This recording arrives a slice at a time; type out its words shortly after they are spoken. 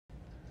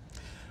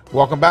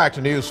Welcome back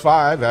to News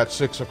 5 at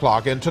 6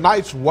 o'clock. In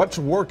tonight's What's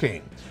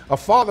Working, a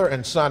father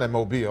and son in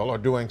Mobile are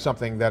doing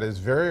something that is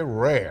very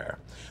rare.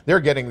 They're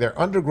getting their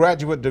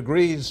undergraduate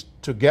degrees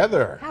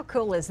together. How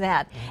cool is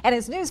that? And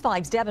as News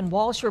 5's Devin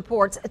Walsh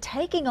reports,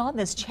 taking on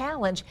this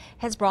challenge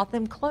has brought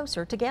them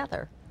closer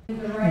together.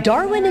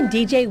 Darwin and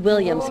DJ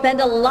Williams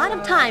spend a lot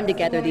of time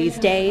together these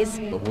days.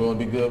 But we're going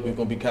to be good, we're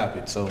going to be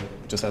copied, so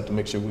just have to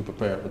make sure we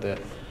prepare for that.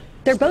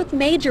 They're both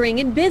majoring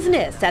in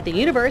business at the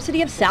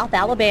University of South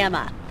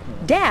Alabama.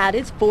 Dad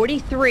is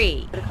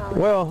 43.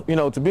 Well, you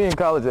know, to be in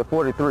college at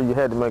 43, you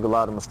had to make a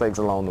lot of mistakes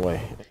along the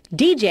way.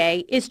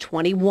 DJ is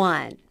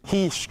 21.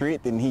 He's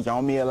strict and he's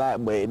on me a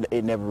lot, but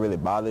it never really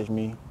bothers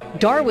me.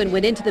 Darwin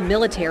went into the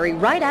military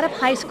right out of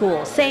high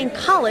school, saying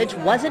college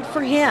wasn't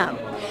for him.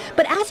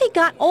 But as he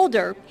got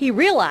older, he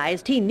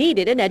realized he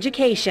needed an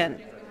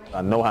education.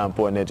 I know how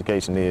important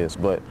education is,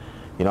 but,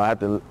 you know, I have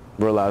to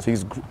realize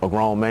he's a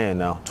grown man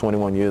now,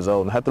 21 years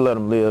old, and I have to let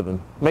him live and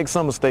make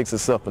some mistakes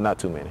himself, but not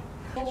too many.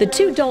 The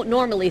two don't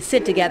normally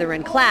sit together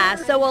in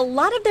class, so a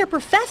lot of their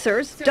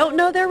professors don't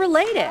know they're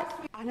related.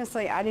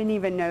 Honestly, I didn't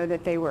even know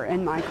that they were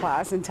in my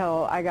class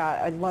until I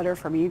got a letter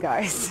from you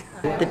guys.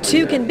 The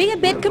two can be a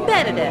bit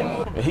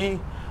competitive.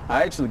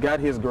 I actually got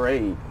his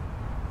grade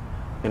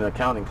in an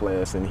accounting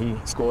class, and he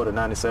scored a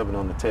 97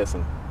 on the test,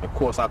 and of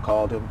course I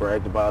called him,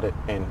 bragged about it,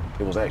 and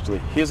it was actually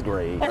his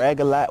grade. I brag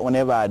a lot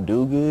whenever I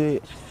do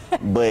good,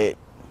 but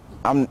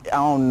I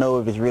don't know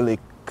if it's really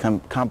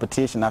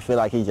competition. I feel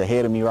like he's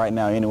ahead of me right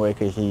now anyway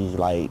because he's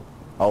like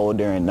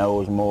older and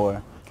knows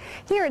more.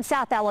 Here in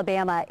South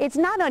Alabama, it's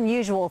not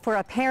unusual for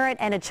a parent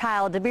and a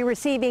child to be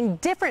receiving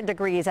different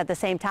degrees at the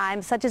same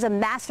time, such as a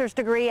master's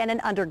degree and an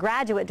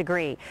undergraduate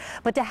degree.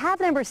 But to have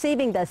them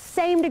receiving the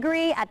same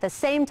degree at the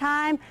same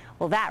time,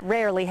 well, that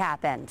rarely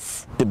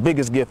happens. The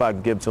biggest gift I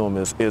can give to him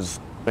is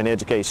an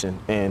education,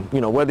 and you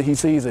know, whether he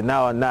sees it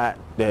now or not,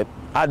 that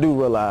I do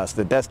realize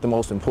that that's the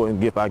most important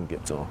gift I can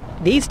give to him.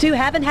 These two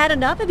haven't had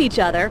enough of each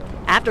other.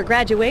 After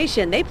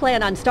graduation, they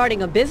plan on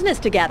starting a business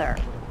together.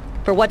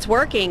 For What's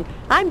Working,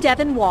 I'm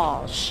Devin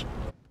Walsh.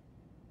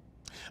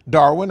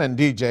 Darwin and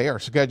DJ are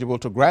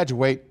scheduled to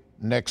graduate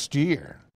next year.